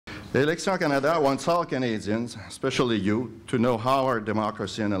Élections Canada wants all Canadians, especially you, to know how our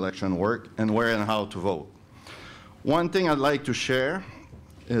democracy and election work and where and how to vote. One thing I'd like to share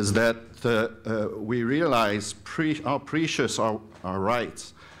is that we realize how precious our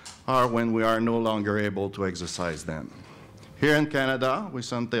rights are when we are no longer able to exercise them. Here in Canada, we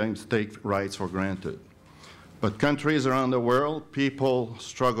sometimes take rights for granted. But countries around the world, people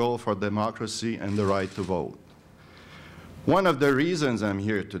struggle for democracy and the right to vote. One of the reasons I'm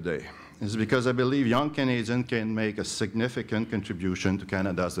here today is because I believe young Canadians can make a significant contribution to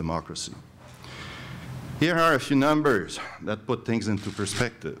Canada's democracy. Here are a few numbers that put things into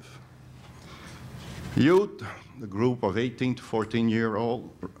perspective. Youth, the group of 18 to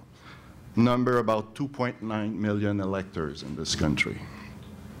 14-year-old, number about 2.9 million electors in this country.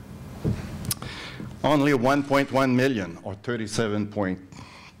 Only 1.1 million, or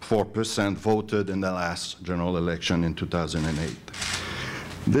 37.4%, voted in the last general election in 2008.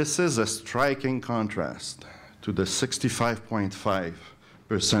 This is a striking contrast to the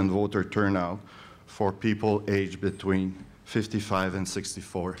 65.5% voter turnout for people aged between 55 and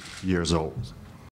 64 years old.